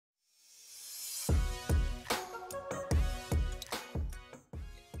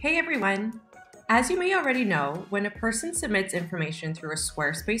Hey everyone! As you may already know, when a person submits information through a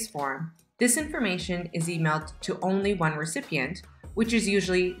Squarespace form, this information is emailed to only one recipient, which is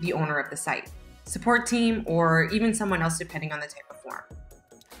usually the owner of the site, support team, or even someone else depending on the type of form.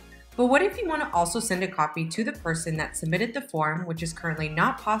 But what if you want to also send a copy to the person that submitted the form, which is currently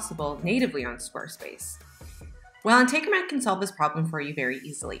not possible natively on Squarespace? Well, Integromat can solve this problem for you very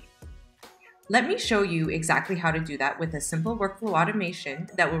easily. Let me show you exactly how to do that with a simple workflow automation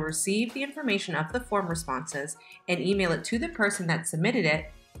that will receive the information of the form responses and email it to the person that submitted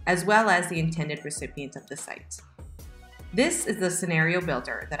it, as well as the intended recipient of the site. This is the scenario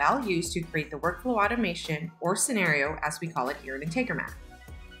builder that I'll use to create the workflow automation, or scenario as we call it here in Integromat.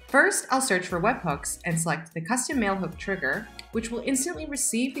 First, I'll search for Webhooks and select the custom Mailhook trigger, which will instantly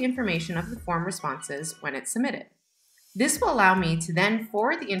receive the information of the form responses when it's submitted. This will allow me to then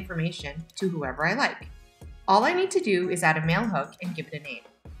forward the information to whoever I like. All I need to do is add a Mailhook and give it a name.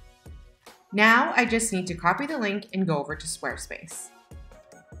 Now I just need to copy the link and go over to Squarespace.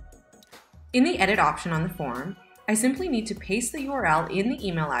 In the Edit option on the form, I simply need to paste the URL in the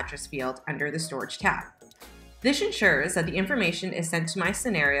email address field under the Storage tab. This ensures that the information is sent to my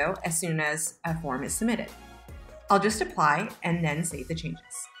scenario as soon as a form is submitted. I'll just apply and then save the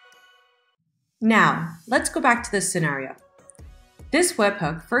changes. Now, let's go back to this scenario. This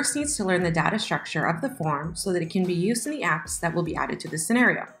webhook first needs to learn the data structure of the form so that it can be used in the apps that will be added to the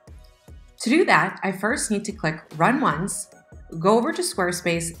scenario. To do that, I first need to click Run Once, go over to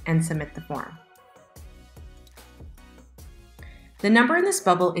Squarespace, and submit the form. The number in this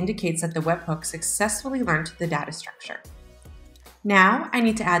bubble indicates that the webhook successfully learned the data structure. Now, I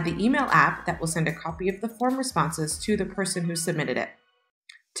need to add the email app that will send a copy of the form responses to the person who submitted it.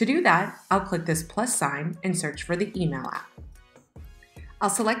 To do that, I'll click this plus sign and search for the email app. I'll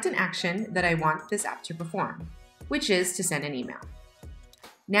select an action that I want this app to perform, which is to send an email.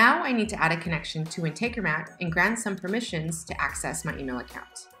 Now I need to add a connection to Integromat and grant some permissions to access my email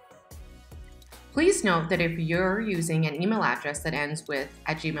account. Please note that if you're using an email address that ends with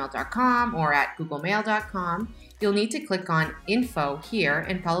 @gmail.com or @googlemail.com, you'll need to click on Info here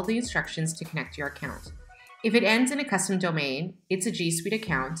and follow the instructions to connect your account. If it ends in a custom domain, it's a G Suite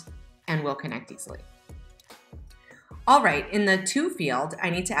account and will connect easily. All right, in the To field,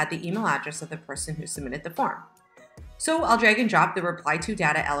 I need to add the email address of the person who submitted the form. So I'll drag and drop the Reply To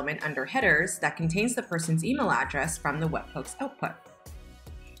data element under Headers that contains the person's email address from the Webhooks output.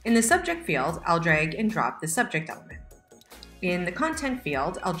 In the Subject field, I'll drag and drop the subject element. In the Content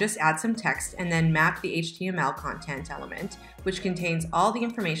field, I'll just add some text and then map the HTML content element, which contains all the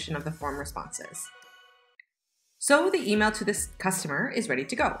information of the form responses. So the email to this customer is ready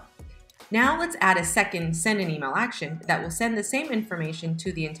to go. Now let's add a second Send an Email action that will send the same information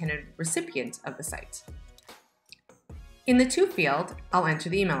to the intended recipient of the site. In the To field, I'll enter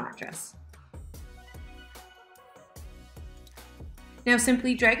the email address. Now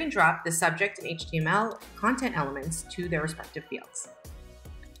simply drag and drop the subject and HTML content elements to their respective fields.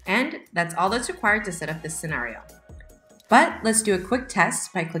 And that's all that's required to set up this scenario. But let's do a quick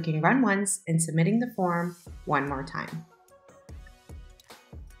test by clicking Run Once and submitting the form one more time.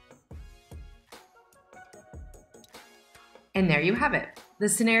 And there you have it. The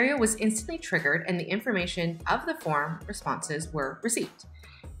scenario was instantly triggered and the information of the form responses were received.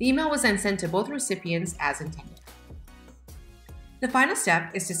 The email was then sent to both recipients as intended. The final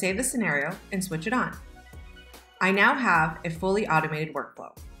step is to save the scenario and switch it on. I now have a fully automated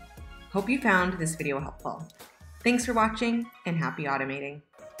workflow. Hope you found this video helpful. Thanks for watching and happy automating.